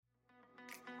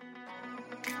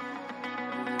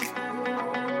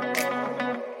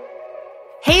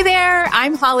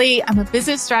I'm Holly. I'm a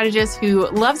business strategist who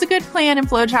loves a good plan and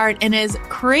flowchart and is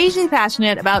crazy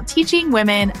passionate about teaching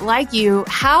women like you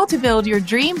how to build your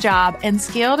dream job and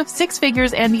scale to six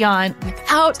figures and beyond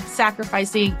without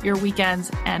sacrificing your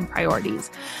weekends and priorities.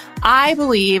 I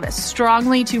believe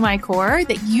strongly to my core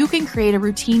that you can create a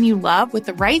routine you love with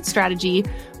the right strategy,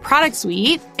 product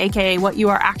suite, aka what you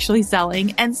are actually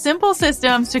selling, and simple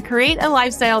systems to create a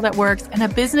lifestyle that works and a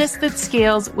business that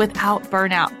scales without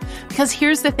burnout. Because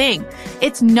here's the thing,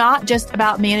 it's not just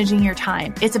about managing your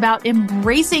time. It's about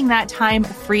embracing that time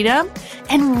freedom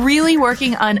and really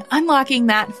working on unlocking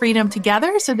that freedom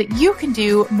together so that you can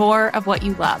do more of what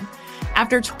you love.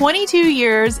 After 22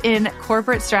 years in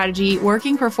corporate strategy,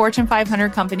 working for Fortune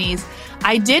 500 companies,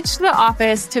 I ditched the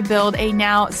office to build a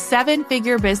now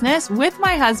seven-figure business with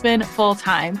my husband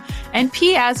full-time. And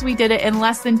P.S., we did it in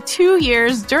less than 2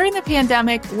 years during the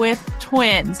pandemic with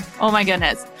twins. Oh my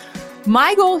goodness.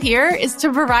 My goal here is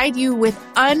to provide you with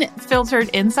unfiltered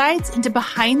insights into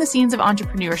behind the scenes of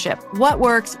entrepreneurship, what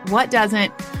works, what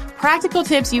doesn't, practical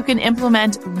tips you can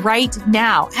implement right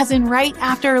now, as in right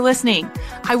after listening.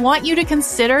 I want you to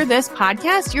consider this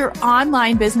podcast your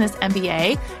online business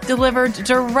MBA, delivered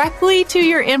directly to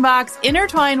your inbox,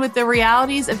 intertwined with the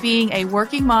realities of being a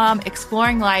working mom,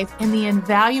 exploring life, and the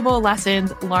invaluable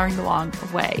lessons learned along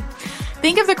the way.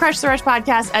 Think of the Crush the Rush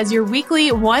podcast as your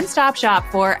weekly one-stop shop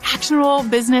for actionable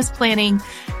business planning,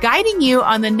 guiding you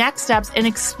on the next steps and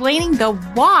explaining the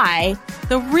why,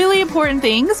 the really important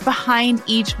things behind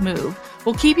each move.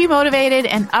 We'll keep you motivated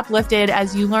and uplifted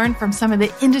as you learn from some of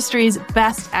the industry's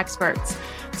best experts.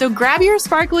 So grab your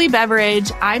sparkly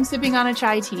beverage, I'm sipping on a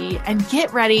chai tea, and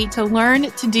get ready to learn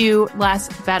to do less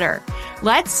better.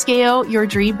 Let's scale your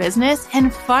dream business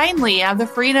and finally have the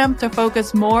freedom to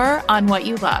focus more on what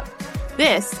you love.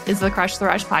 This is the Crush the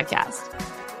Rush podcast.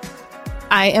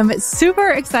 I am super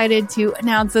excited to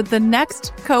announce that the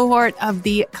next cohort of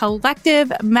the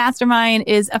Collective Mastermind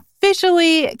is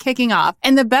officially kicking off.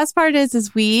 And the best part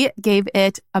is we gave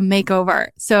it a makeover.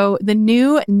 So the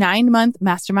new 9-month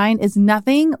mastermind is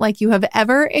nothing like you have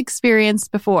ever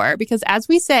experienced before, because as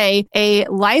we say, a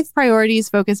life priorities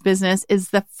focused business is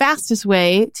the fastest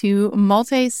way to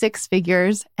multi-six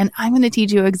figures. And I'm going to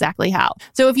teach you exactly how.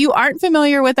 So if you aren't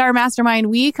familiar with our mastermind,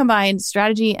 we combine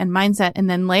strategy and mindset and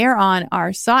then layer on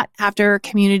our sought after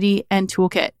community and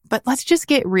toolkit. But let's just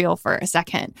get real for a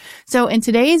second. So in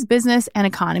today's business and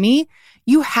economy,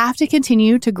 you have to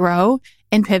continue to grow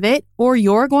and pivot or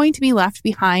you're going to be left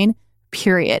behind,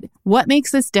 period. What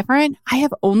makes this different? I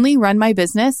have only run my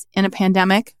business in a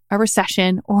pandemic, a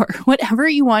recession, or whatever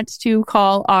you want to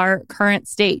call our current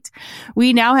state.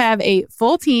 We now have a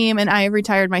full team and I have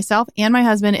retired myself and my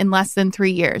husband in less than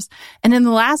 3 years. And in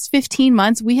the last 15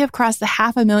 months, we have crossed the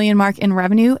 $500,000 mark in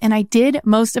revenue. And I did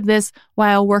most of this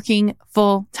while working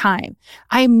full time.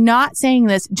 I am not saying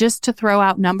this just to throw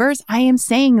out numbers. I am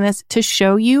saying this to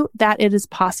show you that it is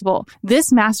possible.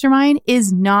 This mastermind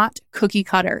is not cookie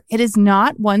cutter. It is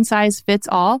not one size fits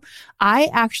all. I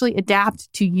actually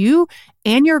adapt to you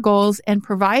and your goals and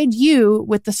provide you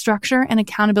with the structure and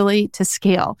accountability to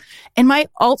scale. And my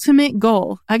ultimate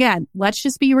goal, again, let's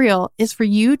just be real, is for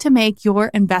you to make your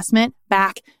investment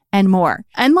back and more.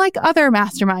 Unlike other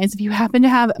masterminds, if you happen to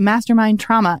have mastermind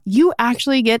trauma, you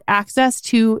actually get access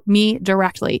to me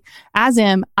directly. As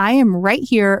in, I am right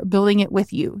here building it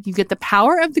with you. You get the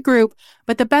power of the group,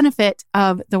 but the benefit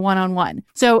of the one-on-one.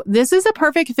 So this is a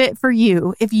perfect fit for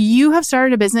you if you have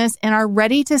started a business and are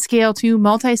ready to scale to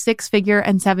multi-six figure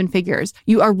and seven figures.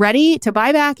 You are ready to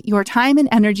buy back your time and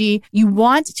energy. You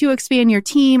want to expand your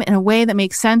team in a way that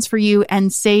makes sense for you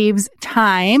and saves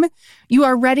time. You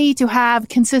are ready to have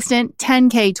consistent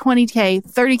 10K, 20K,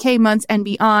 30K months and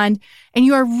beyond. And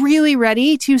you are really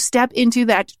ready to step into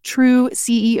that true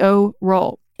CEO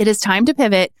role. It is time to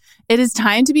pivot. It is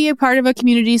time to be a part of a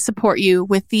community to support you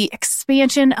with the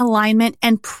expansion, alignment,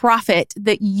 and profit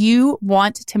that you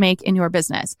want to make in your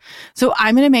business. So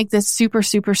I'm going to make this super,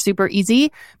 super, super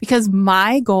easy because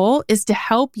my goal is to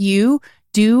help you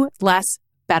do less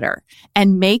better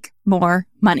and make more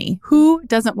money. Who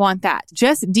doesn't want that?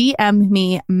 Just DM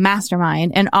me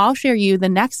mastermind and I'll share you the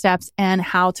next steps and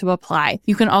how to apply.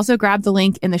 You can also grab the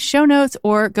link in the show notes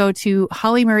or go to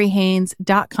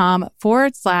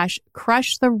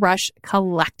hollymariehaynes.com/crush the rush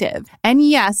collective. And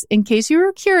yes, in case you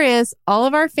were curious, all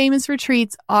of our famous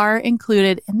retreats are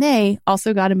included and they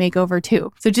also got a makeover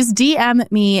too. So just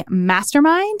DM me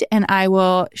mastermind and I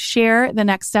will share the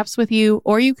next steps with you,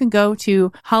 or you can go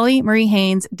to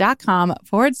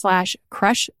hollymariehaynes.com/crush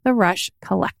the rush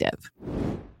collective.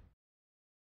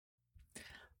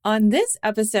 On this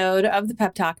episode of the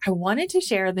Pep Talk, I wanted to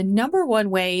share the number one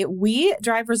way we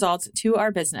drive results to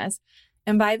our business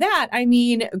And by that, I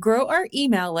mean grow our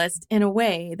email list in a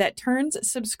way that turns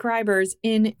subscribers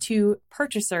into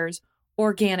purchasers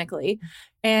organically.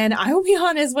 And I will be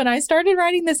honest, when I started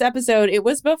writing this episode, it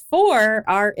was before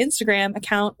our Instagram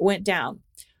account went down.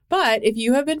 But if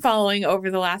you have been following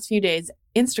over the last few days,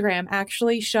 Instagram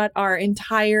actually shut our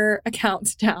entire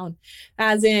account down.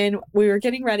 As in, we were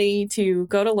getting ready to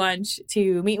go to lunch,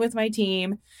 to meet with my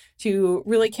team, to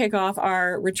really kick off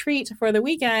our retreat for the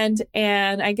weekend.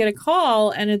 And I get a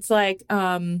call and it's like,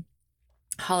 Holly,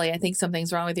 I think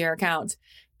something's wrong with your account.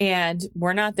 And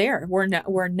we're not there.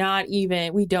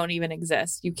 We don't even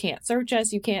exist. You can't search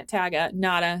us. You can't tag us.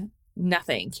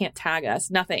 Nothing. Can't tag us.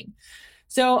 Nothing.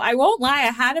 So I won't lie,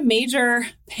 I had a major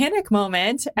panic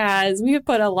moment as we have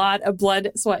put a lot of blood,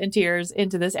 sweat, and tears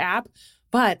into this app.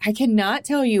 But I cannot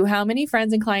tell you how many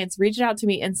friends and clients reached out to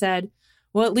me and said,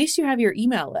 well, at least you have your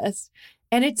email list.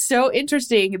 And it's so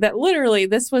interesting that literally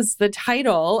this was the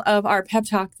title of our pep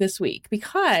talk this week,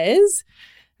 because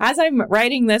as I'm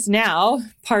writing this now,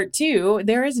 part 2,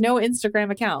 there is no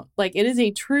Instagram account. Like, it is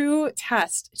a true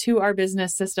test to our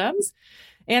business systems.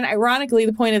 And ironically,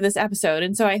 the point of this episode.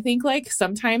 And so I think like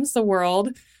sometimes the world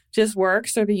just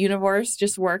works, or the universe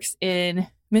just works in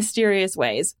mysterious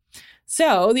ways.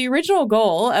 So the original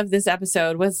goal of this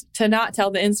episode was to not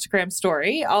tell the Instagram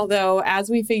story. Although as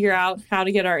we figure out how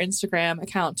to get our Instagram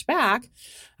account back,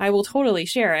 I will totally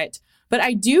share it. But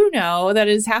I do know that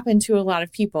it has happened to a lot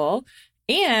of people.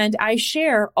 And I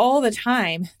share all the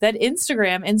time that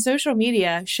Instagram and social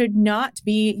media should not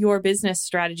be your business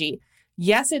strategy.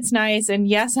 Yes, it's nice. And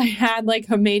yes, I had like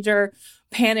a major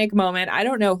panic moment. I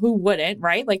don't know who wouldn't,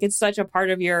 right? Like, it's such a part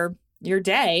of your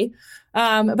day.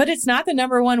 But it's not the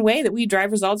number one way that we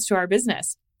drive results to our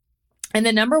business. And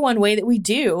the number one way that we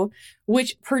do,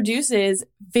 which produces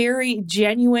very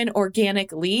genuine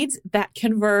organic leads that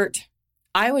convert,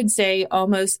 I would say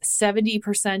almost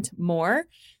 70% more,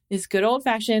 is good old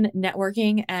fashioned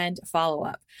networking and follow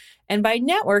up. And by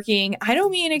networking, I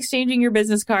don't mean exchanging your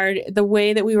business card the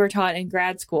way that we were taught in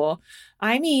grad school.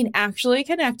 I mean actually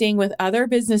connecting with other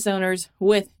business owners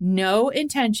with no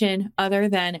intention other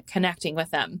than connecting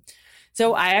with them.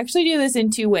 So I actually do this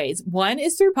in 2 ways. One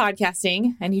is through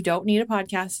podcasting, and you don't need a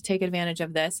podcast to take advantage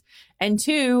of this. And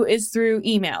 2 is through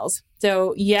emails.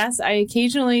 So yes, I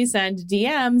occasionally send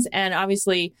DMs and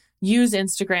obviously use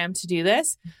Instagram to do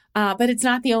this, but it's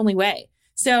not the only way.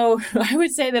 So I would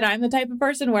say that I'm the type of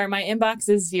person where my inbox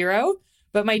is 0,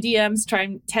 but my DMs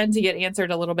tend to get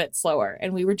answered a little bit slower.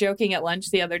 And we were joking at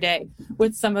lunch the other day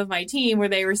with some of my team where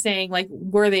they were saying like,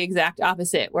 we're the exact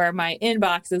opposite, where my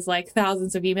inbox is like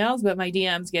thousands of emails, but my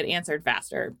DMs get answered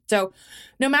faster. So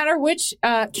no matter which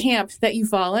camp that you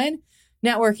fall in,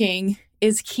 networking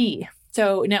is key.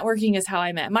 So networking is how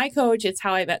I met my coach. It's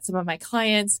how I met some of my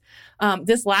clients.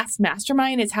 This last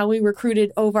mastermind is how we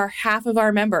recruited over half of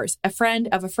our members, a friend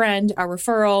of a friend, a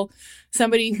referral,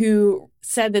 somebody who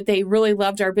said that they really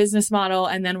loved our business model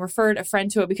and then referred a friend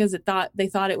to it because they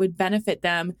thought it would benefit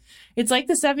them. It's like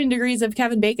the 7 degrees of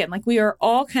Kevin Bacon. Like, we are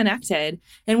all connected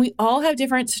and we all have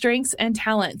different strengths and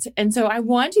talents. And so I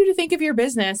want you to think of your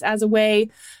business as a way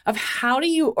of how do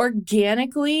you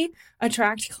organically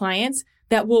attract clients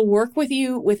that will work with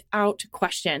you without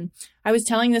question. I was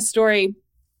telling this story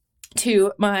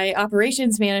to my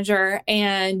operations manager,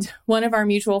 and one of our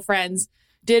mutual friends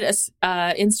did a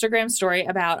Instagram story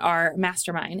about our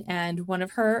mastermind, and one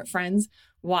of her friends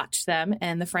watched them,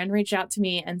 and the friend reached out to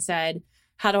me and said,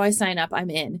 how do I sign up? I'm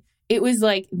in. It was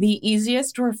like the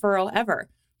easiest referral ever.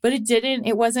 But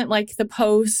it wasn't like the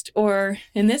post, or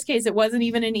in this case, it wasn't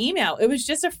even an email. It was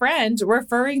just a friend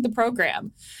referring the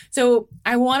program. So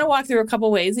I want to walk through a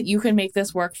couple ways that you can make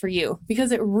this work for you,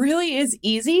 because it really is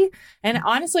easy. And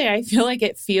honestly, I feel like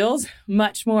it feels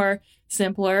much more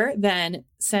simpler than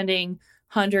sending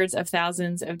hundreds of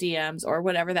thousands of DMs or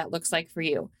whatever that looks like for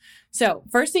you. So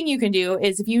first thing you can do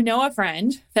is, if you know a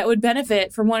friend that would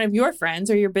benefit from one of your friends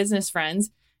or your business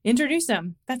friends, introduce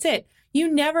them. That's it. You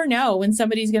never know when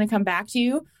somebody's going to come back to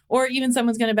you, or even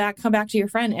someone's going to come back to your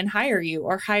friend and hire you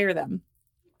or hire them.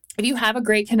 If you have a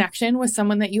great connection with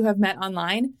someone that you have met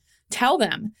online, tell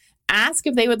them. Ask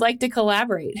if they would like to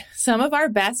collaborate. Some of our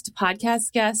best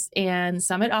podcast guests and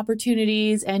summit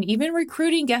opportunities and even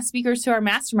recruiting guest speakers to our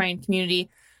mastermind community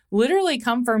literally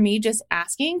come from me just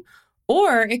asking,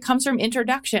 or it comes from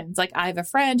introductions. Like, I have a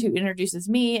friend who introduces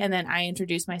me and then I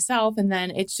introduce myself, and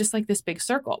then it's just like this big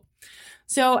circle.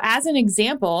 So as an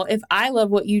example, if I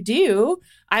love what you do,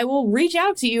 I will reach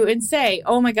out to you and say,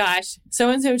 oh my gosh,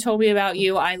 so-and-so told me about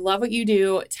you. I love what you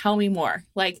do. Tell me more.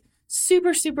 Like,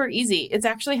 super, super easy. It's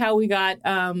actually how we got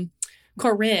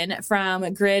Corinne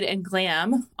from Grid and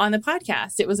Glam on the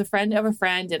podcast. It was a friend of a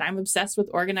friend, and I'm obsessed with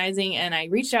organizing. And I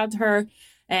reached out to her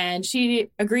and she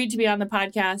agreed to be on the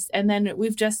podcast. And then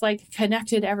we've just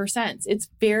connected ever since. It's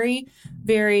very,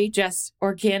 very just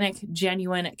organic,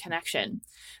 genuine connection.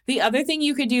 The other thing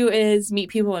you could do is meet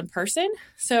people in person.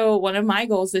 So one of my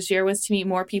goals this year was to meet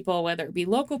more people, whether it be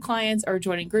local clients or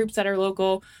joining groups that are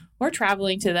local or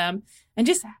traveling to them, and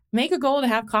just make a goal to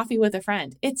have coffee with a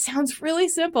friend. It sounds really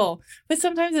simple, but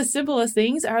sometimes the simplest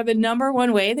things are the number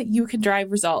one way that you can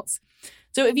drive results.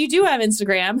 So if you do have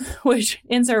Instagram, which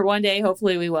insert one day,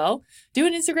 hopefully we will, do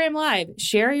an Instagram live,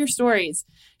 share your stories,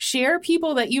 share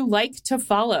people that you like to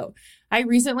follow. I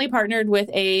recently partnered with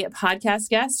a podcast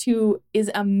guest who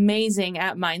is amazing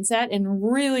at mindset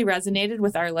and really resonated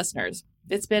with our listeners.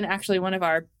 It's been actually one of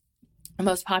our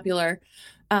most popular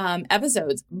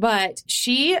episodes, but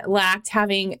she lacked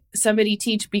having somebody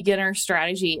teach beginner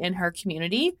strategy in her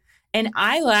community. And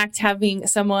I lacked having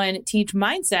someone teach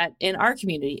mindset in our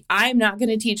community. I'm not going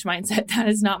to teach mindset. That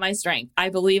is not my strength. I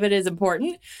believe it is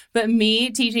important, but me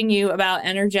teaching you about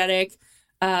energetic,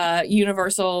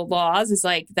 universal laws is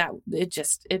that.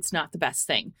 It's not the best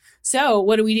thing. So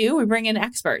what do? We bring in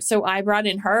experts. So I brought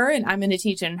in her, and I'm going to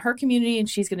teach in her community, and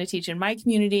she's going to teach in my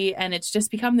community. And it's just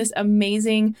become this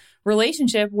amazing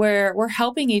relationship where we're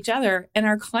helping each other and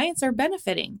our clients are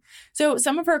benefiting. So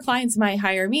some of her clients might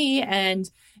hire me, and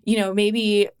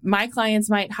maybe my clients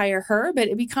might hire her, but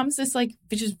it becomes this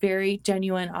just very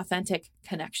genuine, authentic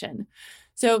connection.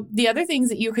 So the other things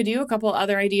that you could do, a couple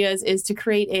other ideas, is to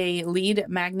create a lead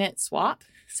magnet swap.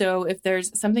 So if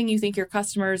there's something you think your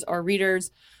customers or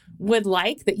readers would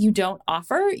like that you don't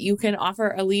offer, you can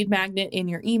offer a lead magnet in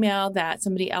your email that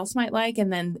somebody else might like.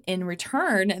 And then in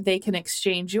return, they can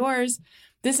exchange yours.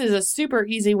 This is a super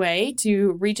easy way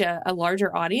to reach a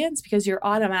larger audience because you're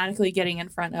automatically getting in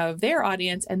front of their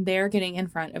audience and they're getting in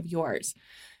front of yours.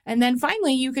 And then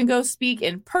finally, you can go speak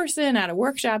in person at a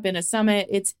workshop, in a summit.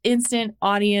 It's instant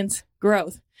audience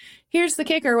growth. Here's the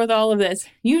kicker with all of this.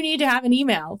 You need to have an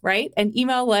email, right? An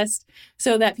email list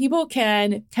so that people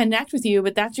can connect with you,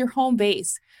 but that's your home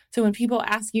base. So when people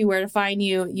ask you where to find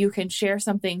you, you can share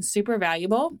something super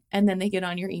valuable and then they get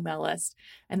on your email list.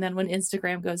 And then when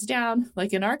Instagram goes down,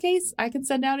 like in our case, I can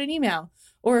send out an email.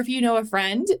 Or if you know a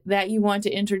friend that you want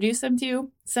to introduce them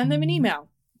to, send them an email.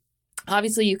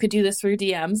 Obviously, you could do this through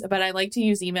DMs, but I like to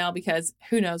use email because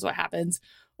who knows what happens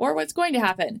or what's going to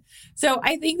happen. So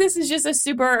I think this is just a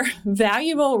super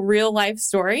valuable real life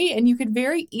story, and you could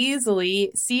very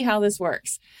easily see how this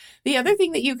works. The other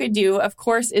thing that you could do, of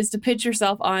course, is to pitch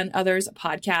yourself on others'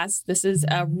 podcasts. This is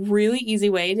a really easy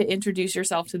way to introduce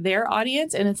yourself to their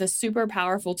audience, and it's a super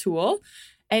powerful tool.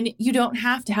 And you don't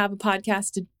have to have a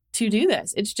podcast to do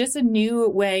this. It's just a new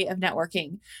way of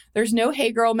networking. There's no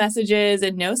hey girl messages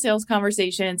and no sales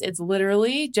conversations. It's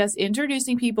literally just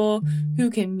introducing people who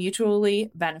can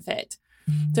mutually benefit.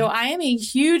 So I am a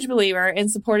huge believer in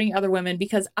supporting other women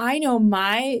because I know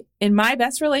in my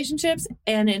best relationships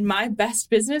and in my best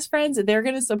business friends, they're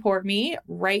going to support me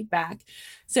right back.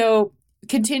 So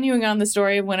continuing on the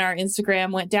story of when our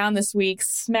Instagram went down this week,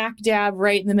 smack dab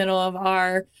right in the middle of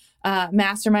our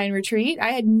mastermind retreat,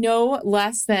 I had no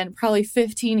less than probably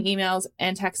 15 emails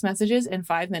and text messages in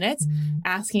 5 minutes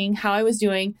asking how I was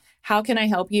doing, how can I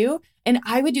help you? And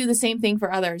I would do the same thing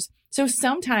for others. So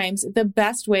sometimes the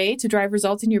best way to drive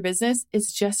results in your business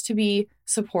is just to be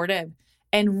supportive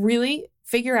and really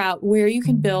figure out where you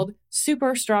can build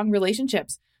super strong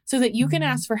relationships so that you can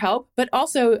ask for help, but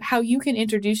also how you can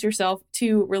introduce yourself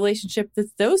to relationships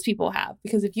that those people have.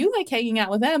 Because if you like hanging out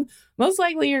with them, most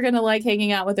likely you're going to like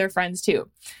hanging out with their friends too.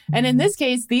 And in this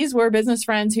case, these were business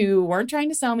friends who weren't trying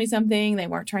to sell me something. They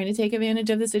weren't trying to take advantage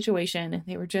of the situation.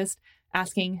 They were just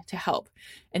asking to help.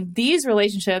 And these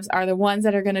relationships are the ones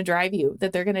that are going to drive you,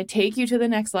 that they're going to take you to the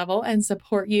next level and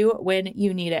support you when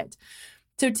you need it.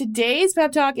 So today's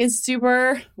pep talk is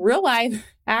super real life,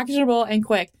 actionable, and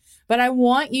quick. But I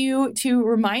want you to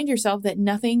remind yourself that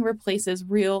nothing replaces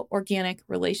real organic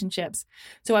relationships.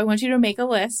 So I want you to make a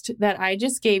list that I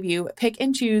just gave you, pick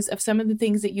and choose of some of the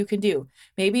things that you can do.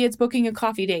 Maybe it's booking a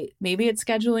coffee date. Maybe it's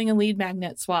scheduling a lead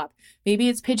magnet swap. Maybe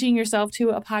it's pitching yourself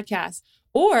to a podcast.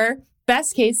 Or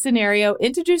best case scenario,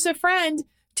 introduce a friend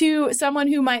to someone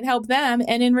who might help them.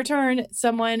 And in return,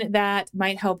 someone that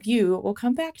might help you will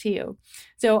come back to you.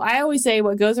 So I always say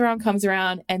what goes around comes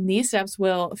around, and these steps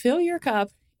will fill your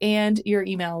cup and your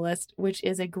email list, which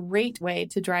is a great way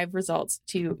to drive results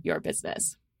to your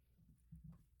business.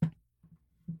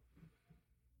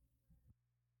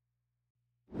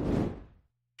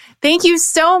 Thank you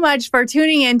so much for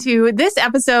tuning into this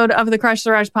episode of the Crush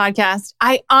the Rush podcast.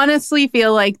 I honestly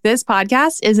feel like this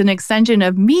podcast is an extension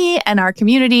of me and our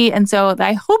community. And so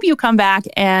I hope you come back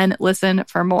and listen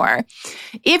for more.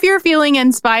 If you're feeling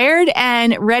inspired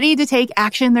and ready to take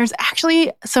action, there's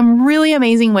actually some really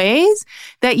amazing ways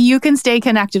that you can stay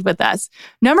connected with us.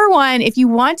 Number one, if you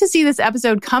want to see this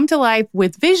episode come to life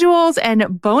with visuals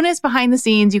and bonus behind the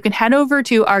scenes, you can head over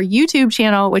to our YouTube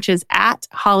channel, which is at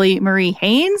Holly Marie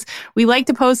Haynes. We like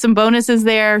to post some bonuses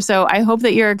there, so I hope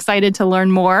that you're excited to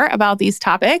learn more about these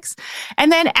topics.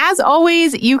 And then, as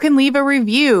always, you can leave a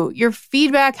review. Your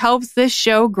feedback helps this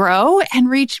show grow and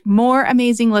reach more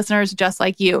amazing listeners just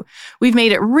like you. We've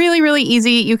made it really, really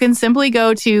easy. You can simply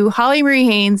go to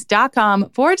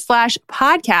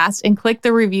hollymariehaynes.com/podcast and click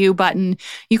the review button.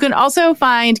 You can also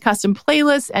find custom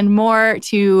playlists and more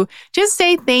to just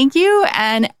say thank you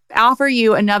and offer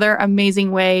you another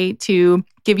amazing way to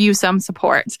give you some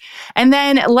support. And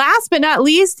then last but not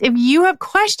least, if you have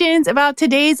questions about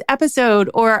today's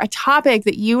episode or a topic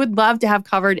that you would love to have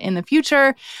covered in the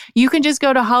future, you can just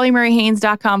go to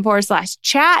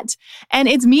hollymariehaynes.com/chat. And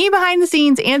it's me behind the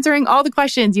scenes answering all the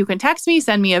questions. You can text me,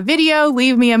 send me a video,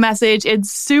 leave me a message.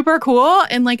 It's super cool.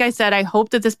 And like I said, I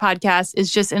hope that this podcast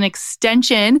is just an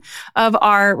extension of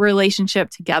our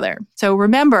relationship together. So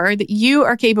remember that you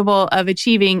are capable of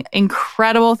achieving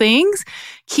incredible things.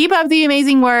 Keep up the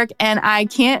amazing work, and I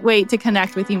can't wait to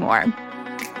connect with you more.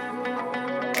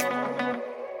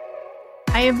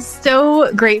 I am so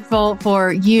grateful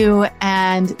for you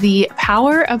and the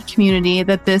power of community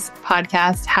that this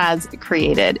podcast has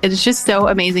created. It is just so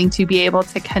amazing to be able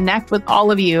to connect with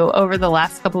all of you over the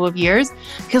last couple of years,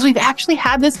 because we've actually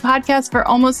had this podcast for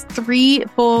almost 3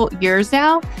 full years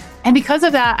now. And because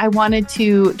of that, I wanted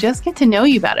to just get to know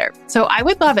you better. So I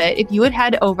would love it if you would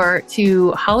head over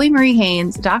to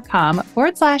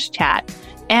hollymariehaynes.com/chat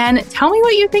and tell me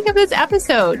what you think of this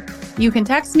episode. You can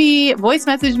text me, voice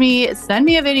message me, send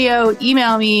me a video,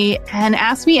 email me, and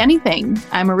ask me anything.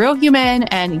 I'm a real human,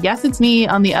 and yes, it's me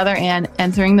on the other end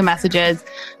answering the messages.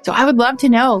 So I would love to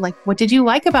know, what did you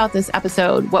like about this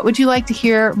episode? What would you like to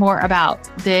hear more about?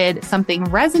 Did something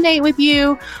resonate with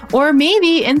you? Or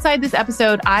maybe inside this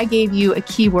episode, I gave you a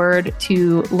keyword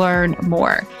to learn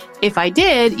more. If I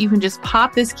did, you can just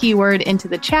pop this keyword into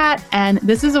the chat, and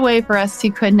this is a way for us to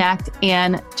connect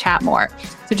and chat more.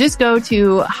 So just go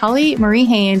to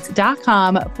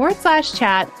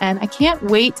hollymariehaynes.com/chat, and I can't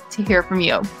wait to hear from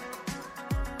you.